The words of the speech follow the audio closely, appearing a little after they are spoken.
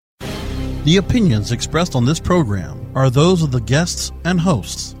The opinions expressed on this program are those of the guests and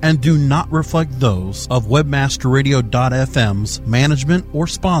hosts and do not reflect those of WebmasterRadio.fm's management or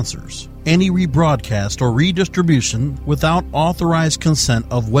sponsors. Any rebroadcast or redistribution without authorized consent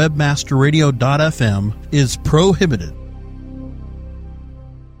of WebmasterRadio.fm is prohibited.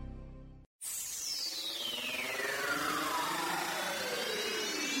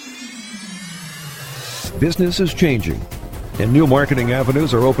 Business is changing, and new marketing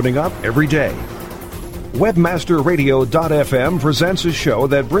avenues are opening up every day. WebmasterRadio.fm presents a show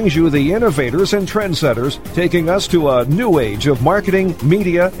that brings you the innovators and trendsetters, taking us to a new age of marketing,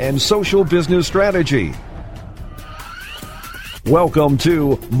 media, and social business strategy. Welcome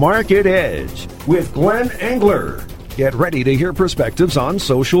to Market Edge with Glenn Engler. Get ready to hear perspectives on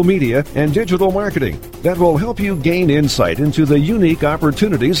social media and digital marketing that will help you gain insight into the unique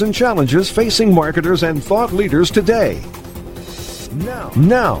opportunities and challenges facing marketers and thought leaders today.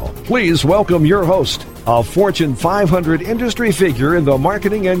 Now, please welcome your host, a Fortune 500 industry figure in the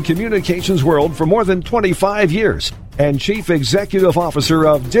marketing and communications world for more than 25 years, and Chief Executive Officer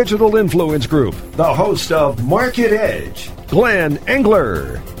of Digital Influence Group, the host of Market Edge, Glenn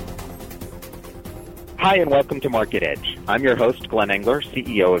Engler. Hi, and welcome to Market Edge. I'm your host, Glenn Engler,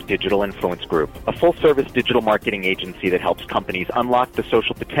 CEO of Digital Influence Group, a full-service digital marketing agency that helps companies unlock the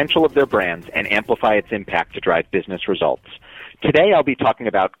social potential of their brands and amplify its impact to drive business results. Today, I'll be talking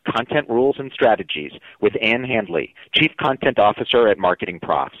about content rules and strategies with Ann Handley, Chief Content Officer at Marketing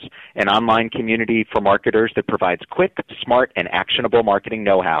Profs, an online community for marketers that provides quick, smart, and actionable marketing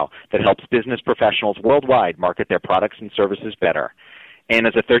know-how that helps business professionals worldwide market their products and services better. Ann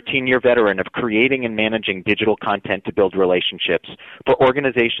is a 13-year veteran of creating and managing digital content to build relationships for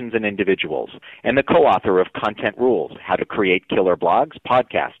organizations and individuals, and the co-author of Content Rules, How to Create Killer Blogs,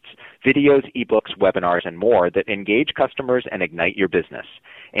 Podcasts, Videos, eBooks, webinars, and more that engage customers and ignite your business.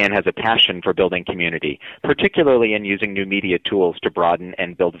 Ann has a passion for building community, particularly in using new media tools to broaden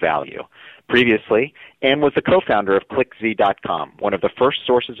and build value. Previously, Ann was the co-founder of ClickZ.com, one of the first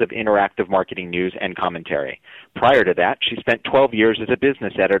sources of interactive marketing news and commentary. Prior to that, she spent 12 years as a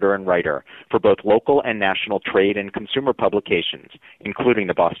business editor and writer for both local and national trade and consumer publications, including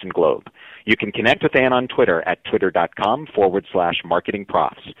the Boston Globe. You can connect with Ann on Twitter at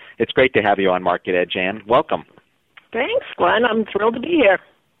twitter.com/marketingprofs. It's great to have you on Market Edge, Ann. Welcome. Thanks, Glenn. I'm thrilled to be here.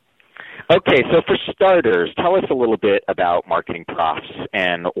 Okay, so for starters, tell us a little bit about Marketing Profs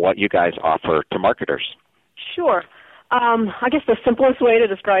and what you guys offer to marketers. Sure. I guess the simplest way to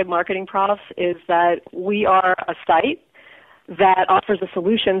describe Marketing Profs is that we are a site that offers a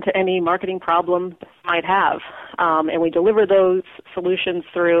solution to any marketing problem you might have. And we deliver those solutions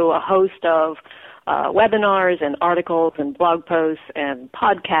through a host of webinars and articles and blog posts and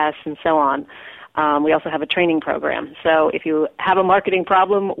podcasts and so on. We also have a training program. So if you have a marketing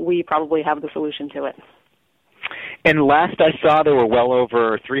problem, we probably have the solution to it. And last I saw, there were well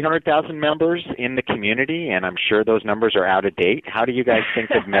over 300,000 members in the community, and I'm sure those numbers are out of date. How do you guys think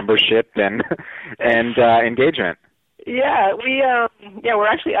of membership and engagement? Yeah, we're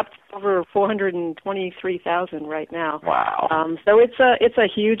actually up to over 423,000 right now. Wow. So it's a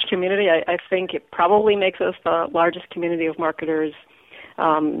huge community. I think it probably makes us the largest community of marketers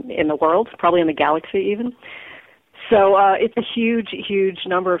in the world, probably in the galaxy even. So it's a huge, huge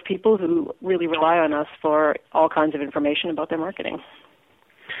number of people who really rely on us for all kinds of information about their marketing.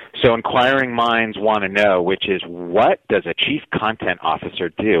 So inquiring minds want to know, which is, what does a chief content officer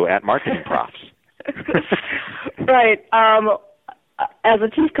do at Marketing Profs? Right. As a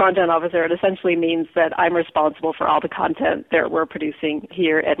chief content officer, it essentially means that I'm responsible for all the content that we're producing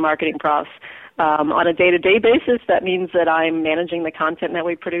here at Marketing Profs. On a day-to-day basis, that means that I'm managing the content that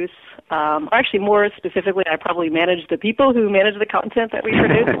we produce. Or actually, more specifically, I probably manage the people who manage the content that we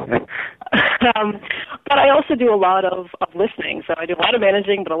produce. But I also do a lot of listening. So I do a lot of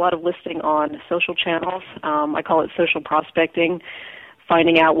managing, but a lot of listening on social channels. I call it social prospecting,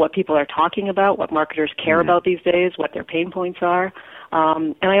 finding out what people are talking about, what marketers care about these days, what their pain points are.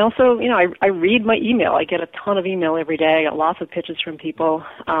 And I also, I read my email. I get a ton of email every day. I get lots of pitches from people.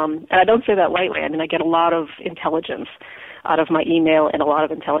 And I don't say that lightly. I mean, I get a lot of intelligence out of my email and a lot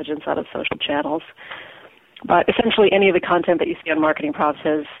of intelligence out of social channels. But essentially, any of the content that you see on Marketing Profs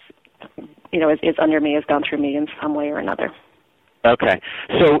is under me, has gone through me in some way or another. Okay.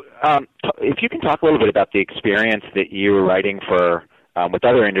 So if you can talk a little bit about the experience that you were writing for with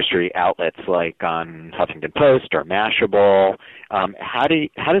other industry outlets like on Huffington Post or Mashable, how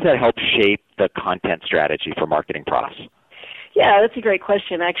does that help shape the content strategy for Marketing Profs? Yeah, that's a great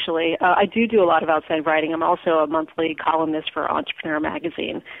question, actually. I do a lot of outside writing. I'm also a monthly columnist for Entrepreneur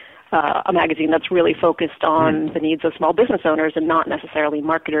Magazine. a magazine that's really focused on the needs of small business owners and not necessarily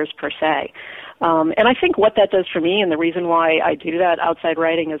marketers per se. And I think what that does for me, and the reason why I do that outside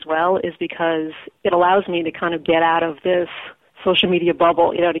writing as well, is because it allows me to kind of get out of this social media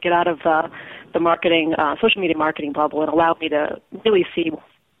bubble, to get out of the marketing, social media marketing bubble, and allow me to really see what's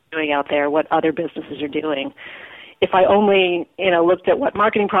doing out there, what other businesses are doing. If I only, looked at what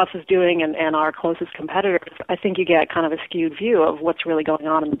Marketing Profs is doing and our closest competitors, I think you get kind of a skewed view of what's really going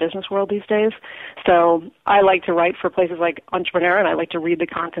on in the business world these days. So I like to write for places like Entrepreneur, and I like to read the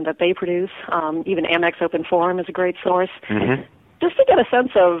content that they produce. Even Amex Open Forum is a great source. Mm-hmm. Just to get a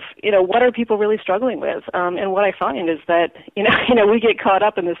sense of, what are people really struggling with? And what I find is that, we get caught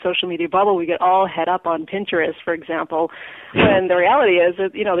up in this social media bubble. We get all head up on Pinterest, for example, when the reality is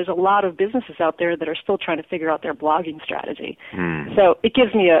that, there's a lot of businesses out there that are still trying to figure out their blogging strategy. So it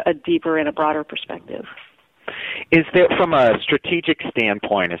gives me a deeper and a broader perspective. Is there, from a strategic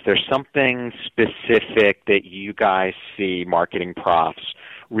standpoint, is there something specific that you guys see Marketing Profs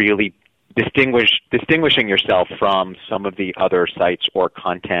really distinguishing yourself from some of the other sites or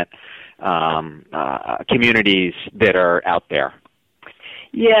content communities that are out there?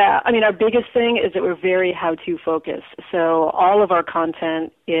 Yeah, our biggest thing is that we're very how-to focused. So all of our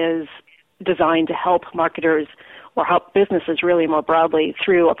content is designed to help marketers or help businesses really more broadly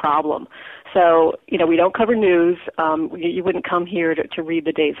through a problem. So, we don't cover news. You wouldn't come here to read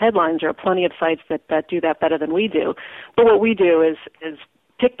the day's headlines. There are plenty of sites that do that better than we do. But what we do is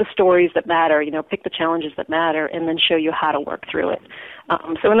pick the stories that matter, pick the challenges that matter, and then show you how to work through it.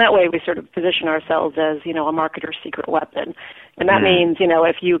 So in that way, we sort of position ourselves as, a marketer's secret weapon. And that means,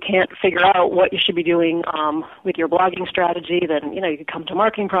 if you can't figure out what you should be doing with your blogging strategy, then, you can come to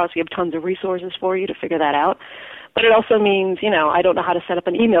Marketing Profs. We have tons of resources for you to figure that out. But it also means, I don't know how to set up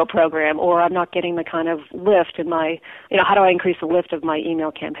an email program, or I'm not getting the kind of lift in my, how do I increase the lift of my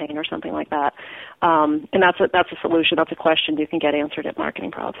email campaign or something like that. And that's a solution. That's a question you can get answered at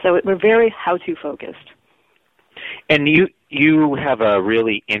Marketing Profs. So we're very how-to focused. And you have a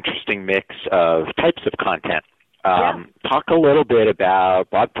really interesting mix of types of content. Talk a little bit about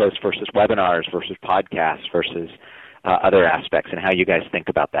blog posts versus webinars versus podcasts versus other aspects and how you guys think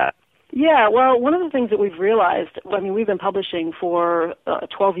about that. Yeah, well, one of the things that we've realized, we've been publishing for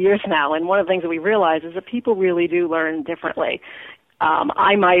 12 years now, and one of the things that we realize is that people really do learn differently.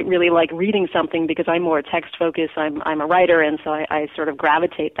 I might really like reading something because I'm more text-focused. I'm a writer, and so I sort of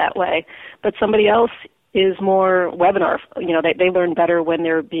gravitate that way. But somebody else is more webinar. They learn better when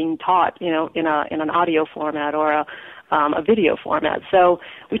they're being taught, in an audio format or a video format. So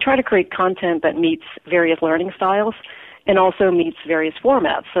we try to create content that meets various learning styles and also meets various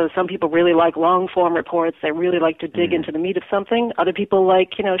formats. So some people really like long-form reports. They really like to dig into the meat of something. Other people like,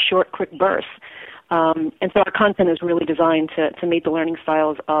 short, quick bursts. And so our content is really designed to meet the learning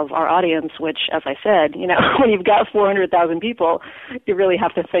styles of our audience, which, as I said, when you've got 400,000 people, you really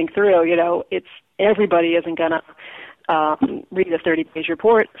have to think through, everybody isn't going to read a 30-page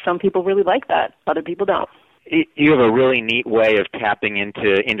report. Some people really like that. Other people don't. You have a really neat way of tapping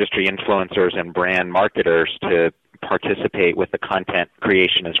into industry influencers and brand marketers to participate with the content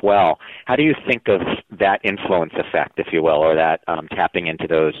creation as well. How do you think of that influence effect, if you will, or that tapping into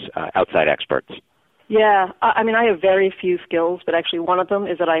those outside experts? Yeah, I have very few skills, but actually one of them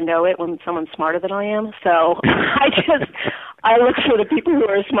is that I know it when someone's smarter than I am. So I look for the people who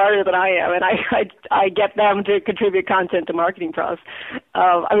are smarter than I am, and I get them to contribute content to Marketing Profs.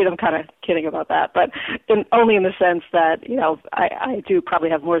 I'm kind of kidding about that, but only in the sense that, I do probably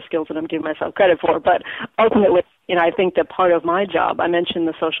have more skills than I'm giving myself credit for. But ultimately, I think that part of my job, I mentioned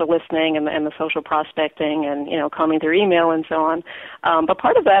the social listening and the social prospecting and, combing through email and so on. But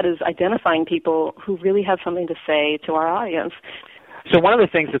part of that is identifying people who really have something to say to our audience. So one of the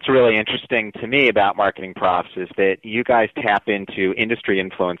things that's really interesting to me about Marketing Profs is that you guys tap into industry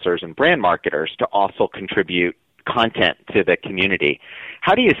influencers and brand marketers to also contribute content to the community.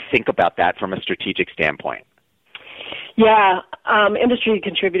 How do you think about that from a strategic standpoint? Yeah, industry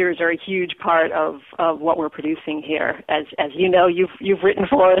contributors are a huge part of what we're producing here. As you know, you've written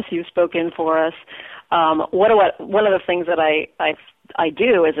for us, you've spoken for us. One of the things that I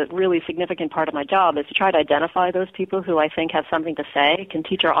do as a really significant part of my job is to try to identify those people who I think have something to say, can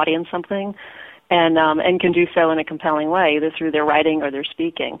teach our audience something, and can do so in a compelling way, either through their writing or their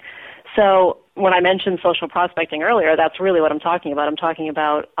speaking. So when I mentioned social prospecting earlier, that's really what I'm talking about. I'm talking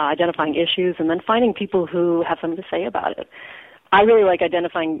about identifying issues and then finding people who have something to say about it. I really like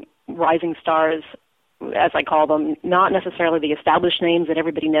identifying rising stars as I call them, not necessarily the established names that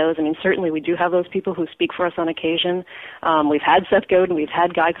everybody knows. I mean, certainly we do have those people who speak for us on occasion. We've had Seth Godin, we've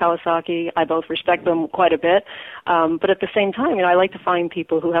had Guy Kawasaki. I both respect them quite a bit. But at the same time, I like to find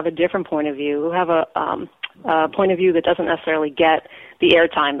people who have a different point of view, who have a point of view that doesn't necessarily get the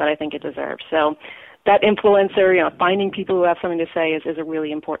airtime that I think it deserves. So that influencer, finding people who have something to say is a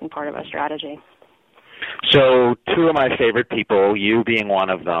really important part of our strategy. So two of my favorite people, you being one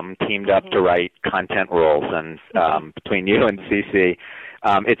of them, teamed up to write Content Rules, and between you and CC,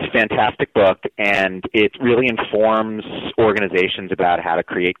 it's a fantastic book, and it really informs organizations about how to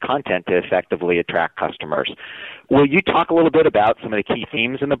create content to effectively attract customers. Will you talk a little bit about some of the key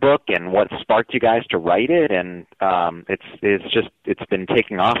themes in the book and what sparked you guys to write it? And it's been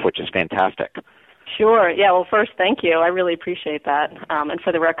taking off, which is fantastic. Sure. Yeah, well, first, thank you. I really appreciate that. And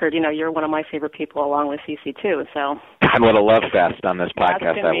for the record, you're one of my favorite people along with CC, too. So I'm a love fest on this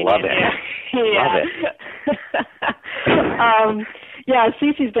podcast. I love it. Love it.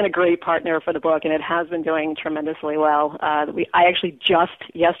 CC's been a great partner for the book, and it has been doing tremendously well. I actually just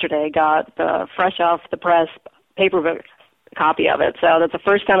yesterday got the fresh off the press paperback copy of it, so that's the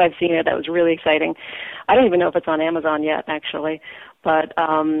first time I've seen it. That was really exciting. I don't even know if it's on Amazon yet, actually, but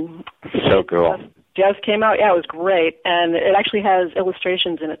so cool. Just came out. Yeah, it was great. And it actually has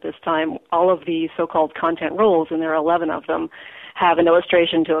illustrations in it this time. All of the so-called content rules, and there are 11 of them, have an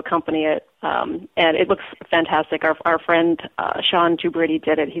illustration to accompany it. And it looks fantastic. Our friend Sean Tubrady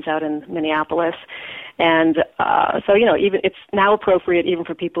did it. He's out in Minneapolis. And so, even it's now appropriate even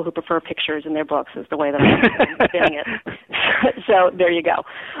for people who prefer pictures in their books is the way that I'm doing it. So there you go.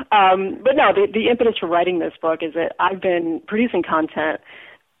 But no, the impetus for writing this book is that I've been producing content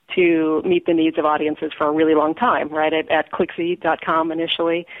to meet the needs of audiences for a really long time, right, at Clicksy.com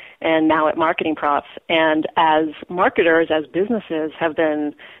initially, and now at Marketing Profs. And as marketers, as businesses have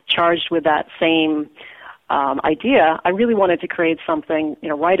been charged with that same idea, I really wanted to create something,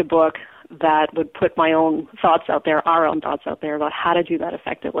 write a book that would put my own thoughts out there, our own thoughts out there about how to do that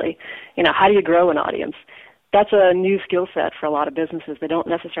effectively. How do you grow an audience? That's a new skill set for a lot of businesses. They don't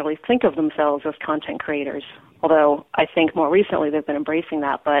necessarily think of themselves as content creators, although I think more recently they've been embracing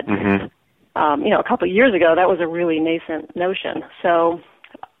that. But, a couple of years ago, that was a really nascent notion. So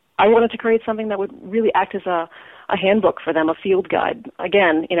I wanted to create something that would really act as a handbook for them, a field guide.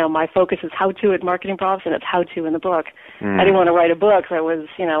 Again, my focus is how-to at Marketing Profs, and it's how-to in the book. I didn't want to write a book that was,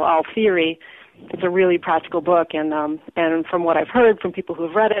 all theory. It's a really practical book, and from what I've heard from people who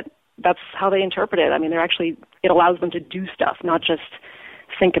have read it, that's how they interpret it. I mean, it allows them to do stuff, not just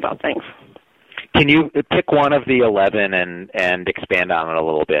think about things. Can you pick one of the 11 and expand on it a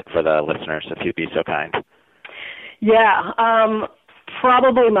little bit for the listeners, if you'd be so kind? Yeah.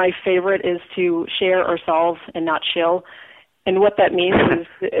 Probably my favorite is to share or solve and not shill. And what that means is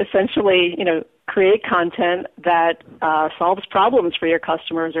essentially, create content that solves problems for your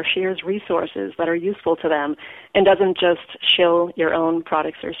customers or shares resources that are useful to them and doesn't just shill your own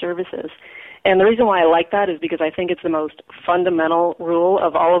products or services. And the reason why I like that is because I think it's the most fundamental rule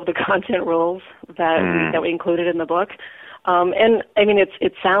of all of the content rules that we included in the book. And I mean,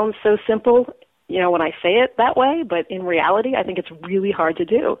 it sounds so simple, when I say it that way, but in reality, I think it's really hard to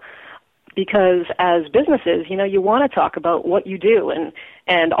do. Because as businesses, you want to talk about what you do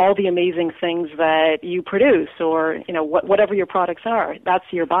and all the amazing things that you produce or, whatever your products are. That's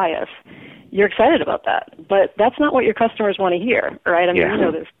your bias. You're excited about that. But that's not what your customers want to hear, right? I mean, you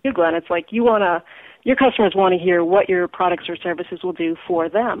know this too, Glenn. It's like your customers want to hear what your products or services will do for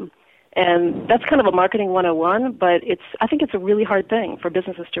them. And that's kind of a marketing 101, but I think it's a really hard thing for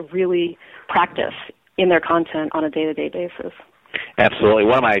businesses to really practice in their content on a day-to-day basis. Absolutely.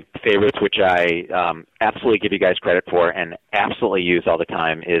 One of my favorites, which I absolutely give you guys credit for and absolutely use all the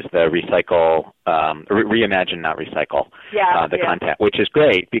time, is the reimagine, not recycle, content, which is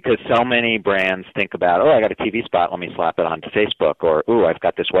great because so many brands think about, I got a TV spot, let me slap it onto Facebook, or, I've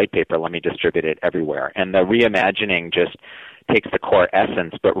got this white paper, let me distribute it everywhere. And the reimagining just takes the core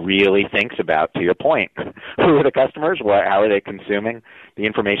essence but really thinks about, to your point, who are the customers, how are they consuming the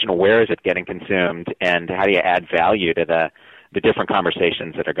information, where is it getting consumed, and how do you add value to the different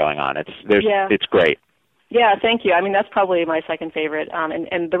conversations that are going on. It's great. Yeah, thank you. I mean, that's probably my second favorite.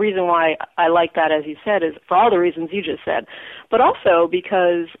 And the reason why I like that, as you said, is for all the reasons you just said, but also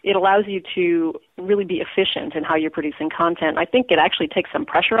because it allows you to really be efficient in how you're producing content. I think it actually takes some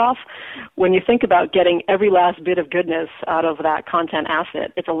pressure off. When you think about getting every last bit of goodness out of that content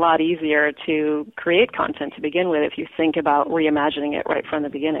asset, it's a lot easier to create content to begin with if you think about reimagining it right from the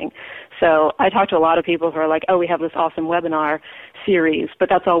beginning. So I talk to a lot of people who are like, we have this awesome webinar series, but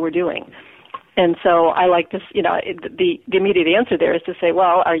that's all we're doing. And so I like to, the immediate answer there is to say,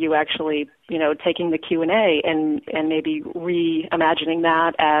 well, are you actually, taking the Q&A and maybe reimagining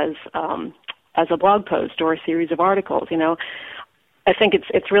that as a blog post or a series of articles? I think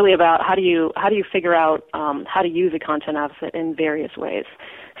it's really about how do you figure out how to use a content asset in various ways.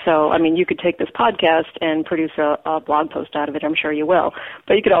 So, you could take this podcast and produce a blog post out of it. I'm sure you will.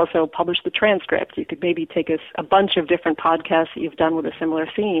 But you could also publish the transcript. You could maybe take a bunch of different podcasts that you've done with a similar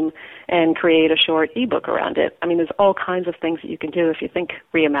theme and create a short ebook around it. There's all kinds of things that you can do if you think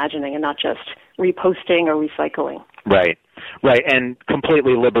reimagining and not just reposting or recycling. Right. And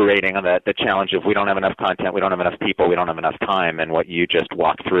completely liberating on the challenge of we don't have enough content, we don't have enough people, we don't have enough time. And what you just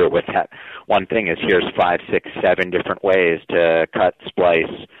walked through with that one thing is here's 5, 6, 7 different ways to cut, splice,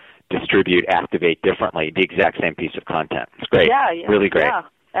 distribute, activate differently the exact same piece of content. It's great. Yeah. Really great. Yeah,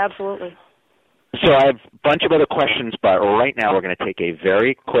 absolutely. So I have a bunch of other questions, but right now we're going to take a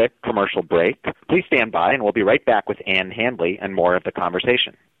very quick commercial break. Please stand by, and we'll be right back with Ann Handley and more of the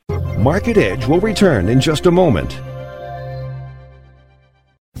conversation. Market Edge will return in just a moment.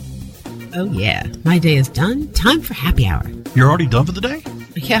 Oh yeah, my day is done. Time for happy hour. You're already done for the day?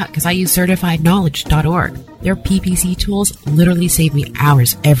 Yeah, because I use CertifiedKnowledge.org. Their PPC tools literally save me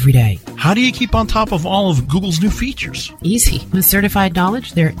hours every day. How do you keep on top of all of Google's new features? Easy. With Certified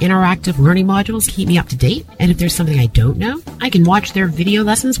Knowledge, their interactive learning modules keep me up to date. And if there's something I don't know, I can watch their video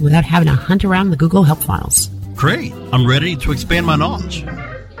lessons without having to hunt around the Google Help files. Great. I'm ready to expand my knowledge.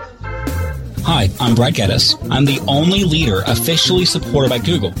 Hi, I'm Brad Geddes. I'm the only leader officially supported by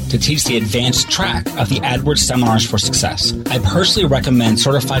Google to teach the advanced track of the AdWords Seminars for Success. I personally recommend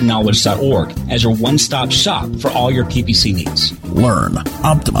CertifiedKnowledge.org as your one-stop shop for all your PPC needs. Learn,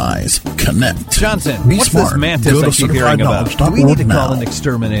 optimize, connect. Johnson, Be what's smart. this Mantis Go to I keep hearing about? Do we need to call an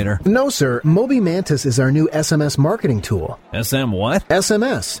exterminator? No, sir. Moby Mantis is our new SMS marketing tool. SM what?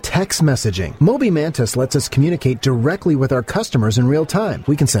 SMS, text messaging. Moby Mantis lets us communicate directly with our customers in real time.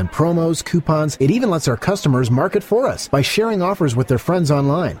 We can send promos, coupons. It even lets our customers market for us by sharing offers with their friends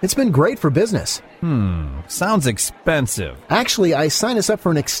online. It's been great for business. Sounds expensive. Actually, I signed us up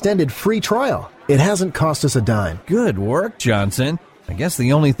for an extended free trial. It hasn't cost us a dime. Good work, Johnson. I guess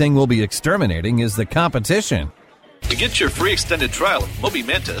the only thing we'll be exterminating is the competition. To get your free extended trial of Moby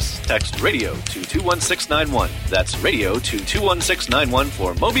Mantis, text radio to 21691. That's radio to 21691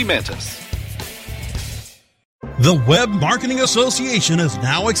 for Moby Mantis. The Web Marketing Association is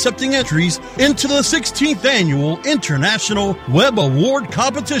now accepting entries into the 16th Annual International Web Award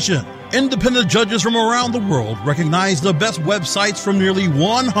Competition. Independent judges from around the world recognize the best websites from nearly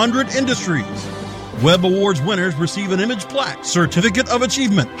 100 industries. Web Awards winners receive an image plaque, certificate of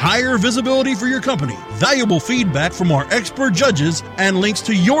achievement, higher visibility for your company, valuable feedback from our expert judges, and links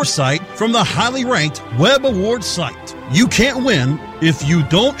to your site from the highly ranked Web Awards site. You can't win if you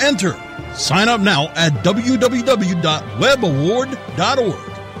don't enter. Sign up now at www.webaward.org.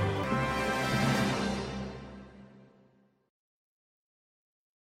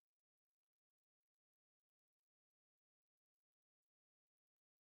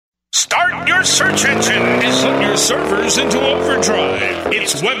 Start your search engine and put your servers into overdrive.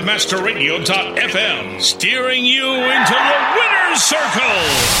 It's WebmasterRadio.fm, steering you into the winner's circle.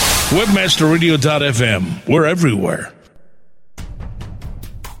 WebmasterRadio.fm, we're everywhere.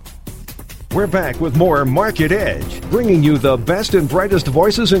 We're back with more Market Edge, bringing you the best and brightest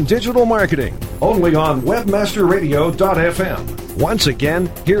voices in digital marketing, only on WebmasterRadio.fm. Once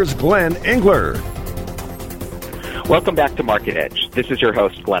again, here's Glenn Engler. Welcome back to Market Edge. This is your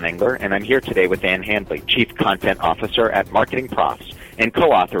host, Glenn Engler, and I'm here today with Ann Handley, Chief Content Officer at Marketing Profs and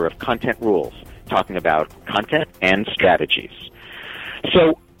co-author of Content Rules, talking about content and strategies.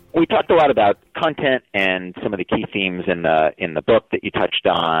 So we talked a lot about content and some of the key themes in the book that you touched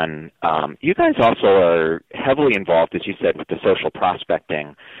on. You guys also are heavily involved, as you said, with the social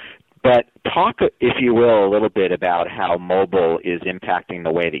prospecting. But talk, if you will, a little bit about how mobile is impacting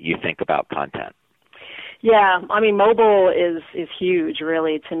the way that you think about content. Yeah, mobile is huge,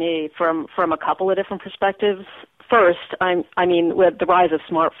 really, to me, from a couple of different perspectives. First, with the rise of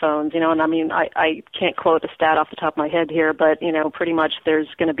smartphones, and I can't quote a stat off the top of my head here, but, pretty much there's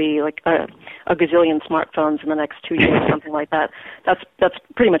going to be like a gazillion smartphones in the next 2 years, something like that. That's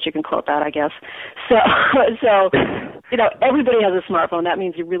pretty much, you can quote that, I guess. So, everybody has a smartphone. That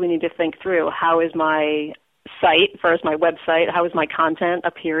means you really need to think through, how is my site, first my website, how is my content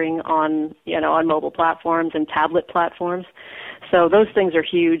appearing on, on mobile platforms and tablet platforms. So those things are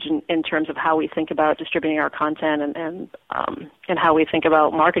huge in terms of how we think about distributing our content and how we think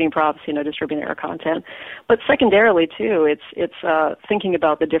about marketing props, distributing our content. But secondarily too, it's thinking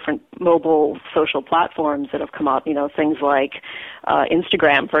about the different mobile social platforms that have come up. Things like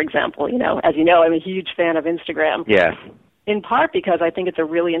Instagram, for example. As you know, I'm a huge fan of Instagram. Yes. In part because I think it's a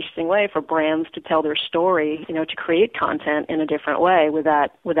really interesting way for brands to tell their story, to create content in a different way with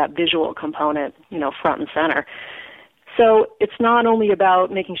that visual component, front and center. So it's not only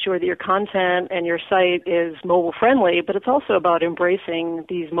about making sure that your content and your site is mobile friendly, but it's also about embracing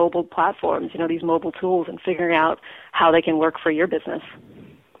these mobile platforms, these mobile tools, and figuring out how they can work for your business.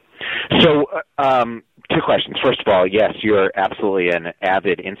 So, two questions. First of all, yes, you're absolutely an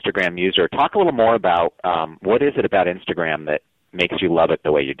avid Instagram user. Talk a little more about what is it about Instagram that makes you love it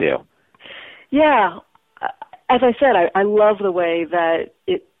the way you do? Yeah. As I said, I love the way that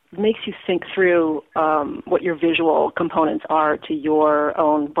it makes you think through what your visual components are to your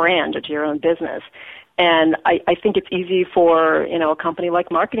own brand or to your own business. And I think it's easy for, a company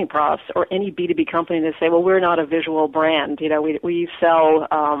like Marketing Profs or any B2B company to say, well, we're not a visual brand. We sell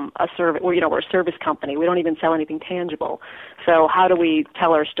a service, we're a service company. We don't even sell anything tangible. So how do we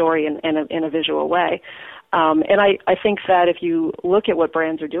tell our story in a visual way? And I think that if you look at what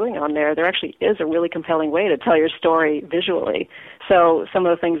brands are doing on there actually is a really compelling way to tell your story visually. So some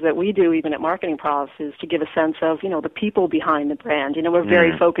of the things that we do even at Marketing Profs is to give a sense of, the people behind the brand. We're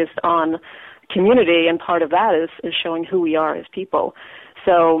very focused on community, and part of that is showing who we are as people.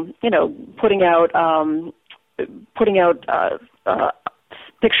 So, putting out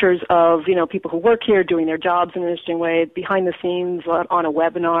pictures of, people who work here doing their jobs in an interesting way, behind the scenes on a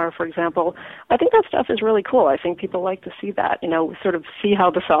webinar, for example. I think that stuff is really cool. I think people like to see that, sort of see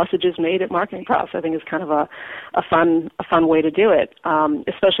how the sausage is made at Marketing Profs. I think is kind of a fun way to do it,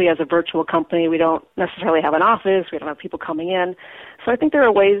 especially as a virtual company. We don't necessarily have an office. We don't have people coming in. So I think there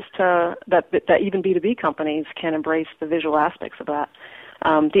are ways that even B2B companies can embrace the visual aspects of that.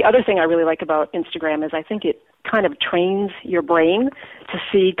 The other thing I really like about Instagram is I think it kind of trains your brain to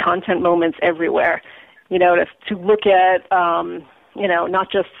see content moments everywhere. To look at,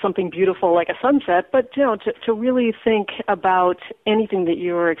 not just something beautiful like a sunset, but, to really think about anything that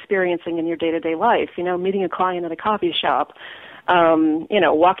you're experiencing in your day-to-day life. Meeting a client at a coffee shop,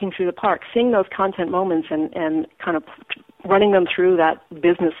 walking through the park, seeing those content moments and kind of running them through that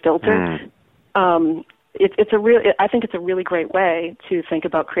business filter. I think it's a really great way to think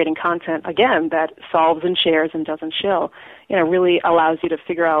about creating content, again, that solves and shares and doesn't shill. Really allows you to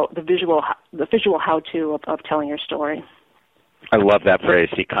figure out the visual how-to of telling your story. I love that phrase,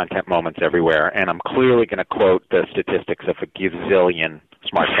 see content moments everywhere, and I'm clearly going to quote the statistics of a gazillion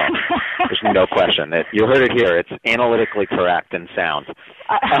smartphones. There's no question. That you heard it here. It's analytically correct and sound.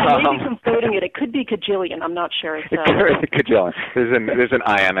 Maybe from quoting it, it could be cajillion. I'm not sure. Cajillion. There's an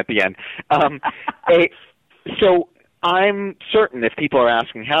ion at the end. So I'm certain if people are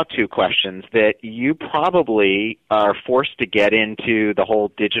asking how-to questions that you probably are forced to get into the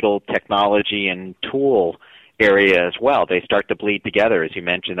whole digital technology and tool area as well. They start to bleed together, as you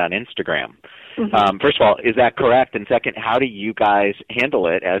mentioned on Instagram. Mm-hmm. First of all, is that correct? And second, how do you guys handle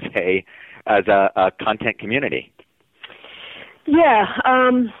it as a content community? Yeah.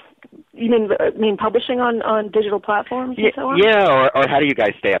 You mean publishing on digital platforms and so on? Yeah, or how do you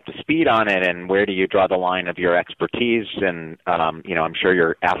guys stay up to speed on it, and where do you draw the line of your expertise? And, I'm sure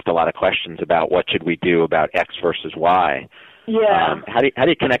you're asked a lot of questions about what should we do about X versus Y. Yeah. How do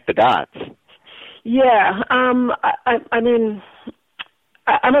you connect the dots? Yeah. I'm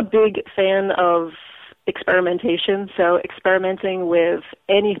a big fan of experimentation, so experimenting with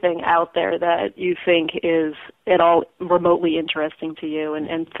anything out there that you think is at all remotely interesting to you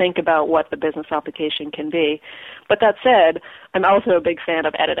and think about what the business application can be. But that said, I'm also a big fan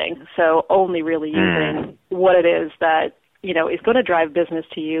of editing, so only really using what it is that is going to drive business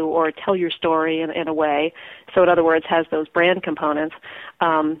to you or tell your story in a way. So in other words, has those brand components,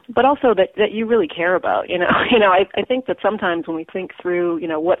 but also that you really care about. I think that sometimes when we think through,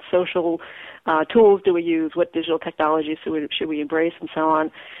 what social tools do we use, what digital technologies should we embrace, and so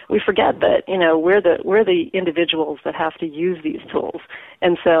on, we forget that we're the individuals that have to use these tools.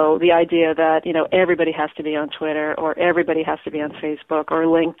 And so the idea that everybody has to be on Twitter or everybody has to be on Facebook or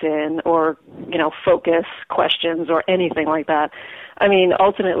LinkedIn or focus questions or anything like that. I mean,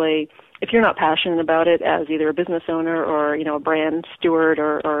 ultimately, if you're not passionate about it as either a business owner or a brand steward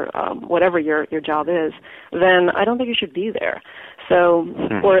or whatever your job is, then I don't think you should be there.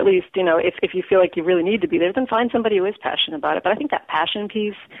 So, or at least, if you feel like you really need to be there, then find somebody who is passionate about it. But I think that passion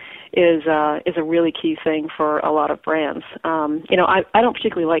piece is a really key thing for a lot of brands. I don't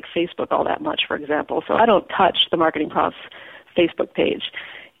particularly like Facebook all that much, for example, so I don't touch the Marketing Profs Facebook page.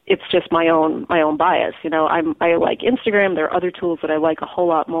 It's just my own bias. I like Instagram. There are other tools that I like a whole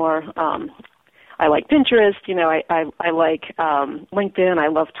lot more. I like Pinterest. I like LinkedIn. I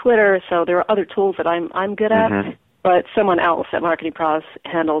love Twitter. So there are other tools that I'm good at. But someone else at Marketing Profs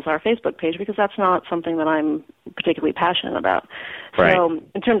handles our Facebook page because that's not something that I'm particularly passionate about. Right. So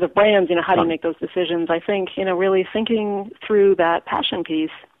in terms of brands, how do you make those decisions? I think, really thinking through that passion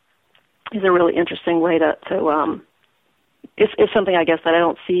piece is a really interesting way to it's something, I guess, that I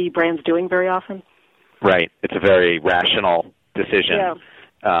don't see brands doing very often. Right. It's a very rational decision.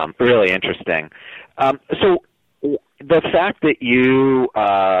 Yeah. Really interesting. So the fact that you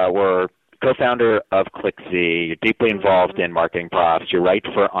were co-founder of ClickZ, you're deeply involved in Marketing Profs, you write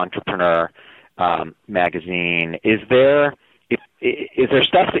for Entrepreneur magazine. Is there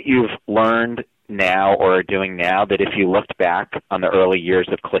stuff that you've learned now or are doing now that if you looked back on the early years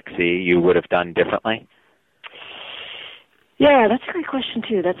of ClickZ, you would have done differently? Yeah, that's a great question,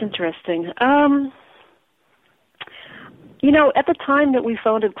 too. That's interesting. At the time that we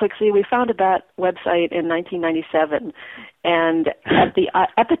founded ClickZ, we founded that website in 1997. And at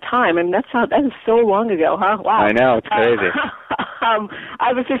the time, that is so long ago, huh? Wow. I know, it's crazy. I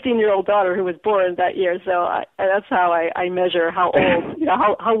have a 15-year-old daughter who was born that year, so that's how I measure how old,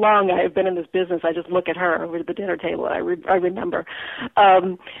 how long I have been in this business. I just look at her over the dinner table, and I remember.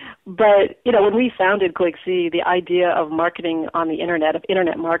 But when we founded ClickZ, the idea of marketing on the internet, of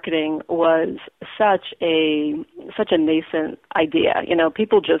internet marketing, was such a nascent idea.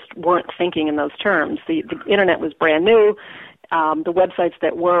 People just weren't thinking in those terms. The internet was brand new. The websites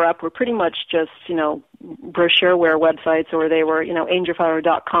that were up were pretty much just, brochureware websites, or they were,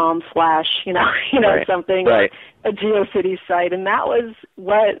 angelfire.com / right. something, right. A GeoCities site, and that was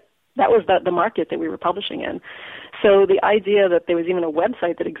the market that we were publishing in. So the idea that there was even a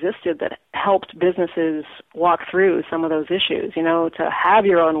website that existed that helped businesses walk through some of those issues, to have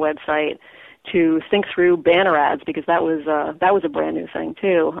your own website, to think through banner ads, because that was a brand new thing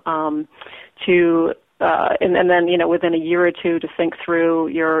too, and then, within a year or two to think through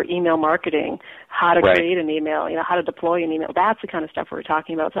your email marketing, how to create an email, how to deploy an email. That's the kind of stuff we're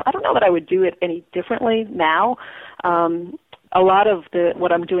talking about. So I don't know that I would do it any differently now. A lot of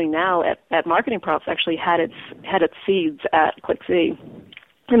what I'm doing now at Marketing Profs actually had its seeds at ClickZ,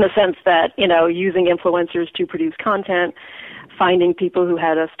 in the sense that, using influencers to produce content, finding people who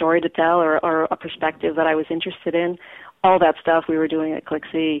had a story to tell or a perspective that I was interested in. All that stuff we were doing at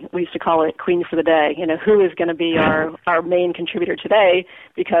ClickZ. We used to call it Queen for the Day. Who is going to be our main contributor today?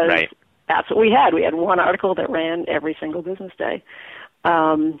 Because that's what we had. We had one article that ran every single business day. So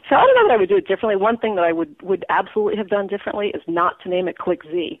I don't know that I would do it differently. One thing that I would absolutely have done differently is not to name it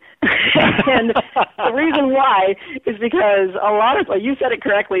ClickZ. And the reason why is because you said it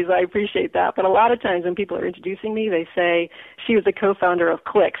correctly, so I appreciate that, but a lot of times when people are introducing me, they say she was the co-founder of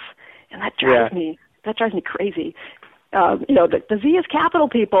Clicks, and that drives me crazy. The Z is capital,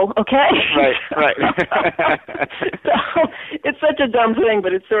 people, okay? Right. So it's such a dumb thing,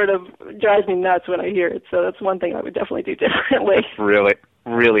 but it sort of drives me nuts when I hear it. So that's one thing I would definitely do differently. Really,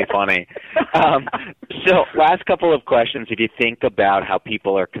 really funny. So last couple of questions. If you think about how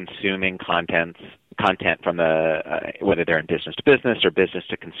people are consuming content from whether they're in business to business or business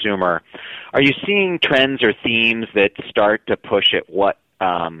to consumer, are you seeing trends or themes that start to push at what,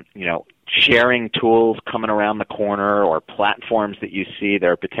 sharing tools coming around the corner, or platforms that you see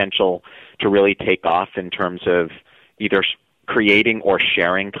their potential to really take off in terms of either creating or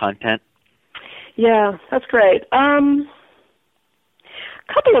sharing content? Yeah, that's great. Couple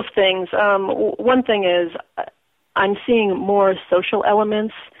of things. One thing is I'm seeing more social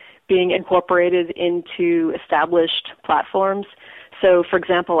elements being incorporated into established platforms. So, for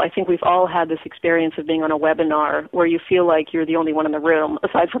example, I think we've all had this experience of being on a webinar where you feel like you're the only one in the room,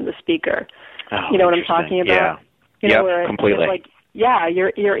 aside from the speaker. Oh, you know what I'm talking about? Yeah, completely.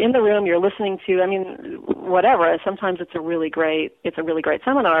 You're in the room, you're listening to, whatever. Sometimes it's a really great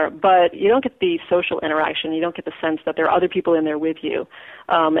seminar, but you don't get the social interaction. You don't get the sense that there are other people in there with you.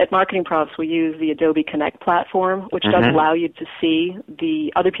 At Marketing Profs, we use the Adobe Connect platform, which does allow you to see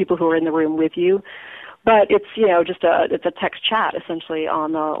the other people who are in the room with you. But it's, it's a text chat essentially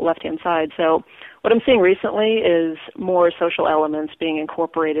on the left-hand side. So what I'm seeing recently is more social elements being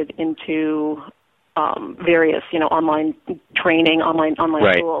incorporated into various, online training, online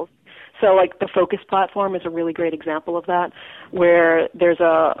tools. So like the Focus platform is a really great example of that, where there's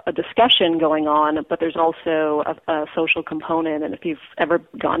a discussion going on, but there's also a social component. And if you've ever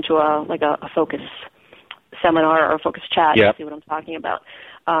gone to a Focus seminar or a Focus chat, you see what I'm talking about.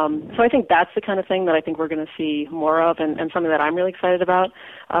 So I think that's the kind of thing that I think we're going to see more of, and something that I'm really excited about.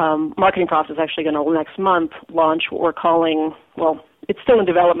 Marketing Profs is actually going to next month launch what we're calling, well, it's still in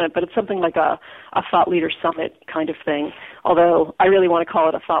development, but it's something like a thought leader summit kind of thing. Although I really want to call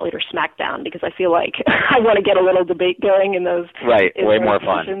it a thought leader smackdown, because I feel like I want to get a little debate going in those. Right, way more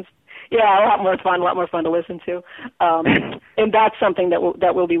fun. Yeah, a lot more fun to listen to. And that's something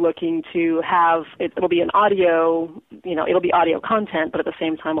that we'll be looking to have. It'll be an audio, it'll be audio content, but at the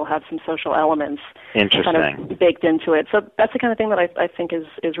same time we'll have some social elements kind of baked into it. So that's the kind of thing that I think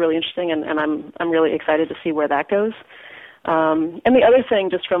is really interesting, and I'm really excited to see where that goes. And the other thing,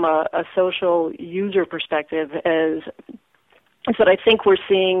 just from a social user perspective, is that I think we're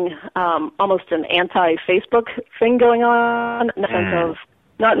seeing almost an anti-Facebook thing going on, in the sense of,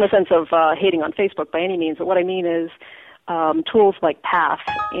 not in the sense of hating on Facebook by any means, but what I mean is tools like Path.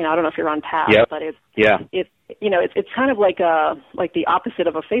 I don't know if you're on Path, but it's kind of like the opposite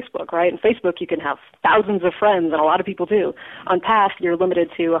of a Facebook, right? In Facebook, you can have thousands of friends, and a lot of people do. On Path, you're limited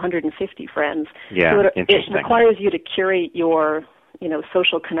to 150 friends. Yeah, so it requires you to curate your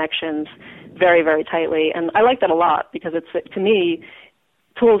social connections very, very tightly, and I like that a lot, because to me,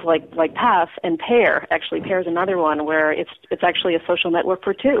 tools like Path and Pair, actually Pair is another one where it's actually a social network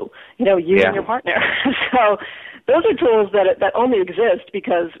for two, you and your partner. So those are tools that only exist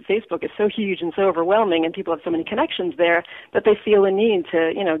because Facebook is so huge and so overwhelming, and people have so many connections there that they feel a need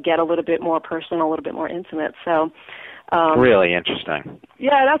to get a little bit more personal, a little bit more intimate. So really interesting.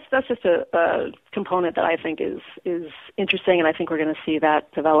 Yeah, that's just a component that I think is interesting, and I think we're going to see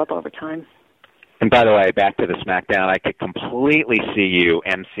that develop over time. And by the way, back to the SmackDown, I could completely see you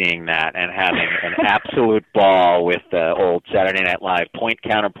emceeing that and having an absolute ball with the old Saturday Night Live point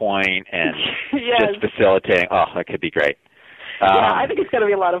counterpoint and just facilitating. Oh, that could be great. I think it's going to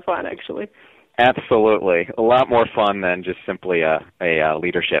be a lot of fun, actually. Absolutely. A lot more fun than just simply a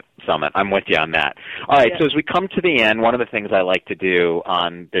leadership summit. I'm with you on that. All right, so as we come to the end, one of the things I like to do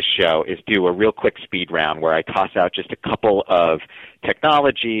on this show is do a real quick speed round where I toss out just a couple of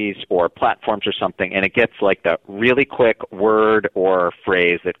technologies or platforms or something, and it gets like the really quick word or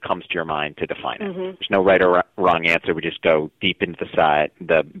phrase that comes to your mind to define it. There's no right or wrong answer. We just go deep into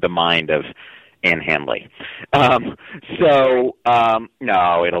the mind of Ann Handley. No,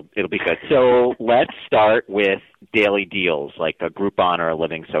 it'll be good. So let's start with daily deals, like a Groupon or a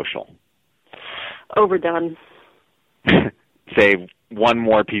Living Social. Overdone. Say one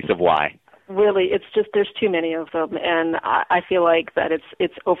more piece of why. Really, it's just there's too many of them, and I feel like that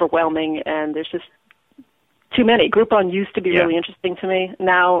it's overwhelming, and there's just too many. Groupon used to be really interesting to me.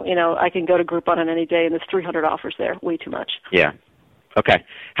 Now, I can go to Groupon on any day, and there's 300 offers there. Way too much. Yeah. Okay.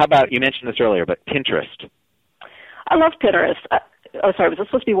 How about, you mentioned this earlier, but Pinterest? I love Pinterest. Sorry, was this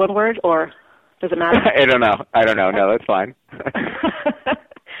supposed to be one word, or does it matter? I don't know. No, that's fine.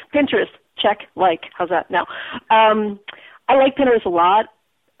 Pinterest, check, like. How's that? No. I like Pinterest a lot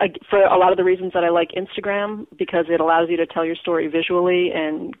for a lot of the reasons that I like Instagram, because it allows you to tell your story visually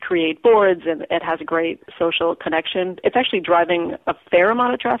and create boards, and it has a great social connection. It's actually driving a fair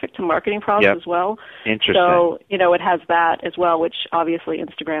amount of traffic to Marketing Profs as well. Interesting. So, it has that as well, which obviously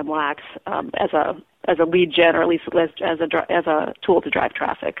Instagram lacks as a lead gen, or at least as a tool to drive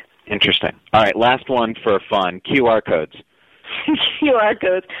traffic. Interesting. All right, last one for fun, QR codes. QR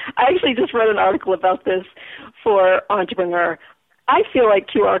codes. I actually just wrote an article about this for Entrepreneur. I feel like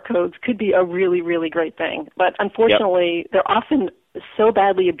QR codes could be a really, really great thing, but unfortunately, they're often so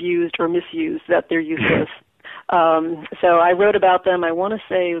badly abused or misused that they're useless. So I wrote about them, I want to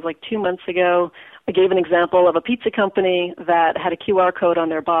say it was like 2 months ago. I gave an example of a pizza company that had a QR code on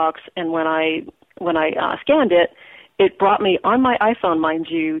their box, and when I scanned it, it brought me on my iPhone, mind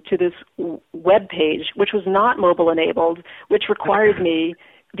you, to this web page, which was not mobile enabled, which required me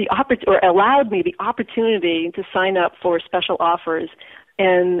allowed me the opportunity to sign up for special offers,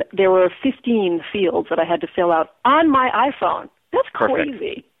 and there were 15 fields that I had to fill out on my iPhone. That's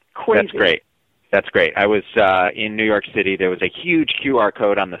crazy. Crazy. That's great. I was in New York City. There was a huge QR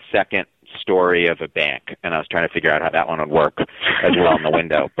code on the second story of a bank, and I was trying to figure out how that one would work as well in the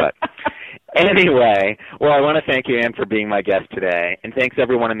window. But anyway, well, I want to thank you, Ann, for being my guest today, and thanks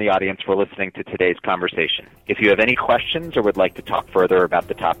everyone in the audience for listening to today's conversation. If you have any questions or would like to talk further about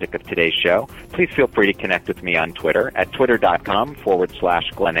the topic of today's show, please feel free to connect with me on Twitter at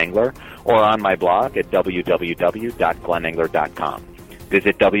twitter.com/Glenn Engler, or on my blog at www.glennengler.com.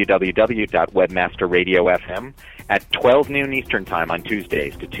 Visit www.webmasterradio.fm at 12 noon Eastern Time on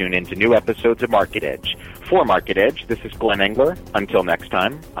Tuesdays to tune in to new episodes of Market Edge. For Market Edge, this is Glenn Engler. Until next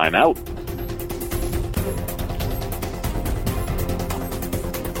time, I'm out.